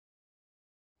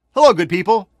Hello, good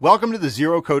people. Welcome to the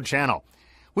Zero Code channel.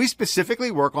 We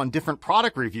specifically work on different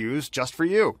product reviews just for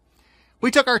you. We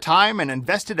took our time and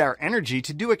invested our energy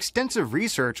to do extensive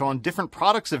research on different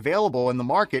products available in the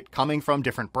market coming from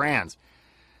different brands.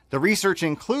 The research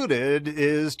included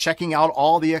is checking out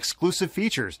all the exclusive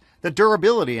features, the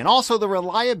durability, and also the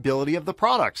reliability of the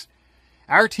products.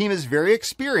 Our team is very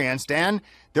experienced and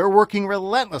they're working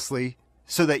relentlessly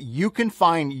so that you can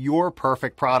find your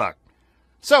perfect product.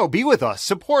 So be with us,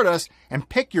 support us, and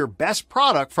pick your best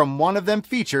product from one of them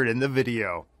featured in the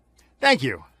video. Thank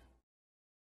you.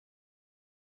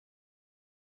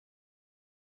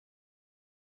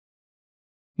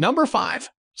 Number 5.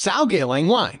 Saugaling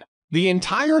Line. The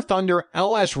entire Thunder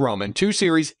LS Roman 2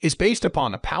 series is based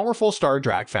upon a powerful star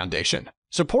drag foundation,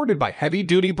 supported by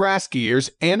heavy-duty brass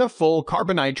gears and a full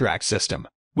carbonite drag system,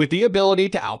 with the ability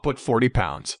to output 40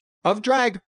 pounds of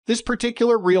drag. This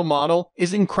particular reel model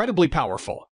is incredibly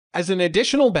powerful. As an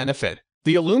additional benefit,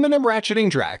 the aluminum ratcheting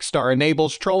drag star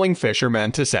enables trolling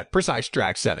fishermen to set precise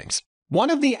drag settings. One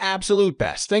of the absolute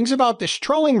best things about this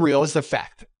trolling reel is the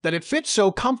fact that it fits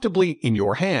so comfortably in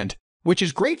your hand, which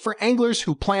is great for anglers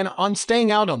who plan on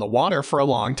staying out on the water for a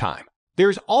long time.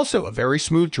 There's also a very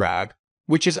smooth drag,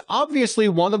 which is obviously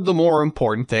one of the more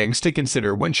important things to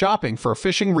consider when shopping for a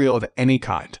fishing reel of any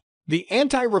kind. The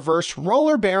anti-reverse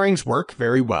roller bearings work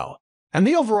very well, and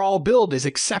the overall build is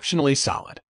exceptionally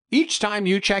solid. Each time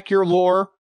you check your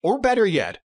lure, or better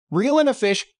yet, reel in a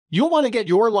fish, you'll want to get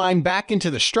your line back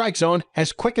into the strike zone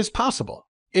as quick as possible.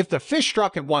 If the fish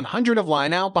struck at 100 of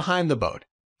line out behind the boat,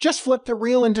 just flip the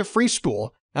reel into free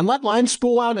spool and let line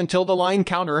spool out until the line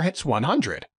counter hits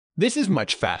 100. This is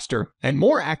much faster and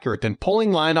more accurate than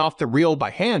pulling line off the reel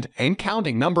by hand and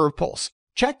counting number of pulls.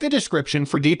 Check the description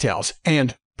for details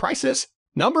and prices.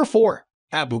 Number 4.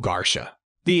 Abu Garcia.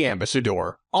 The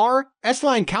Ambassador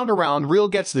S-Line counter-round reel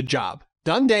gets the job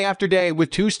done day after day with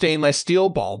 2 stainless steel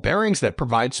ball bearings that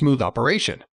provide smooth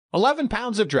operation. 11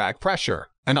 pounds of drag pressure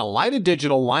and a lighted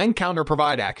digital line counter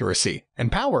provide accuracy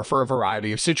and power for a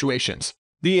variety of situations.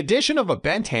 The addition of a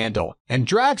bent handle and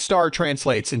drag star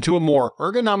translates into a more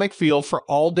ergonomic feel for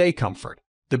all-day comfort.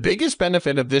 The biggest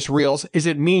benefit of this reel is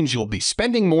it means you'll be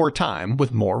spending more time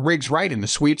with more rigs right in the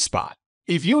sweet spot.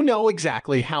 If you know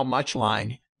exactly how much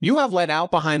line you have let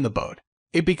out behind the boat,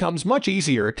 it becomes much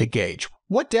easier to gauge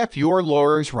what depth your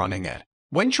lure is running at.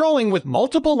 When trolling with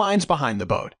multiple lines behind the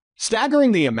boat,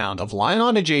 staggering the amount of line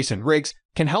on adjacent rigs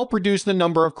can help reduce the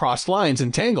number of crossed lines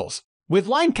and tangles. With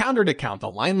line counter to count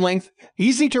the line length,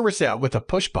 easy to reset with a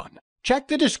push button. Check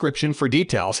the description for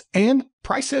details and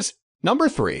prices. Number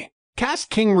 3.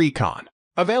 KastKing Recon.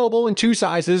 Available in 2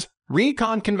 sizes,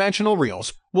 Recon conventional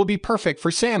reels will be perfect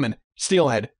for salmon,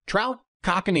 steelhead, trout,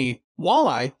 kokanee,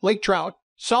 walleye, lake trout,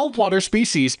 saltwater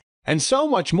species, and so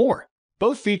much more.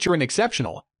 Both feature an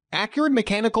exceptional, accurate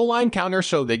mechanical line counter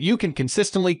so that you can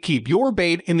consistently keep your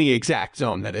bait in the exact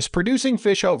zone that is producing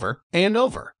fish over and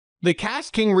over. The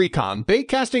KastKing Recon bait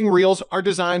casting reels are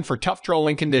designed for tough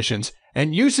trolling conditions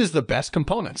and uses the best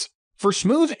components. For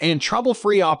smooth and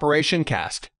trouble-free operation,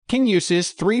 KastKing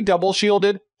uses 3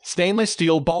 double-shielded stainless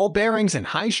steel ball bearings and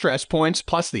high stress points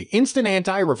plus the instant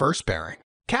anti-reverse bearing.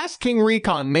 KastKing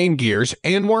Recon main gears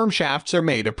and worm shafts are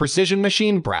made of precision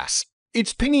machined brass.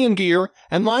 Its pinion gear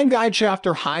and line guide shaft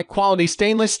are high-quality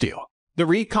stainless steel. The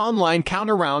Recon line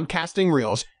counter-round casting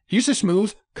reels use a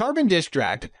smooth, carbon disc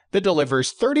drag that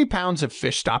delivers 30 pounds of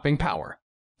fish-stopping power.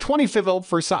 20 fivel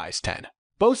for size 10.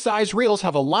 Both size reels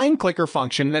have a line clicker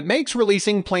function that makes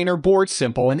releasing planer boards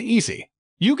simple and easy.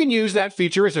 You can use that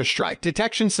feature as a strike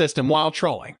detection system while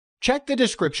trolling. Check the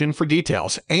description for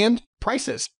details and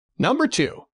prices. Number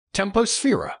 2. Tempo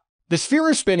Sphera. The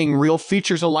Sphera spinning reel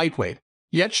features a lightweight,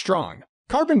 yet strong,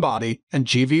 carbon body and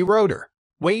GV rotor.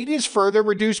 Weight is further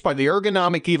reduced by the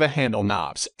ergonomic EVA handle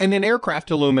knobs and an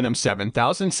aircraft aluminum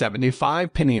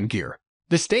 7075 pinion gear.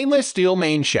 The stainless steel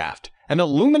main shaft, an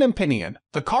aluminum pinion,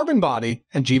 the carbon body,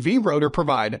 and GV rotor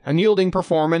provide unyielding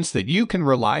performance that you can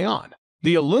rely on.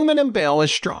 The aluminum bail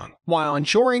is strong, while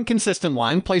ensuring consistent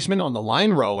line placement on the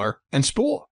line roller and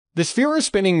spool. The Sphera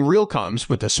spinning reel comes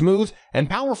with a smooth and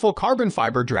powerful carbon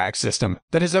fiber drag system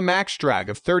that has a max drag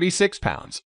of 36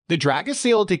 pounds. The drag is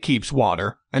sealed to keep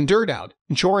water and dirt out,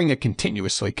 ensuring a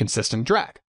continuously consistent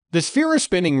drag. The Sphera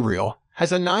spinning reel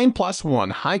has a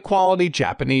 9+1 high-quality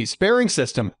Japanese bearing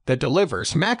system that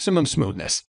delivers maximum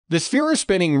smoothness. The Sphera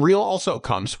spinning reel also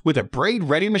comes with a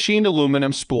braid-ready machined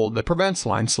aluminum spool that prevents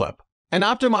line slip. An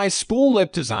optimized spool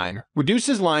lip design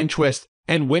reduces line twist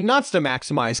and wind knots to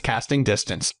maximize casting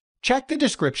distance. Check the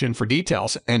description for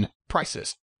details and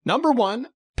prices. Number 1.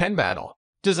 Penn Battle.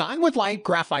 Designed with light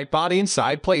graphite body and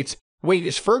side plates, weight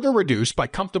is further reduced by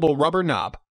comfortable rubber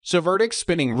knob, Vertix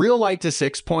spinning reel light to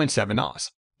 6.7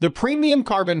 Oz. The premium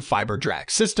carbon fiber drag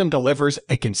system delivers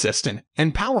a consistent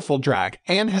and powerful drag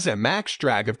and has a max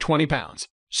drag of 20 pounds.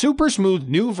 Super smooth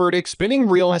new Vertix spinning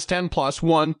reel has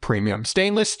 10+1 premium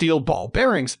stainless steel ball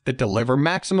bearings that deliver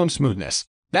maximum smoothness.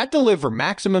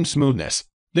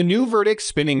 The new Vertix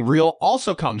spinning reel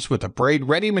also comes with a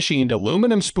braid-ready machined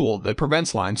aluminum spool that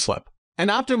prevents line slip. An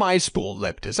optimized spool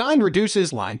lip design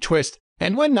reduces line twist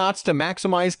and wet knots to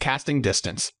maximize casting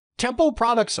distance. Tempo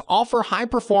products offer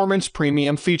high-performance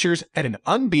premium features at an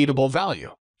unbeatable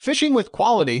value. Fishing with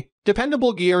quality,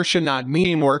 dependable gear should not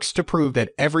mean works to prove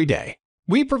that every day.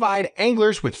 We provide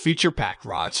anglers with feature-packed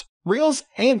rods, reels,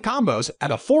 and combos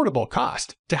at affordable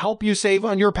cost to help you save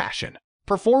on your passion.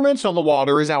 Performance on the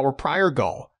water is our prior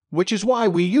goal, which is why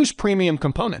we use premium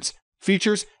components,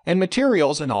 features, and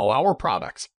materials in all our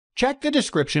products. Check the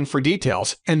description for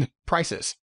details and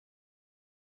prices.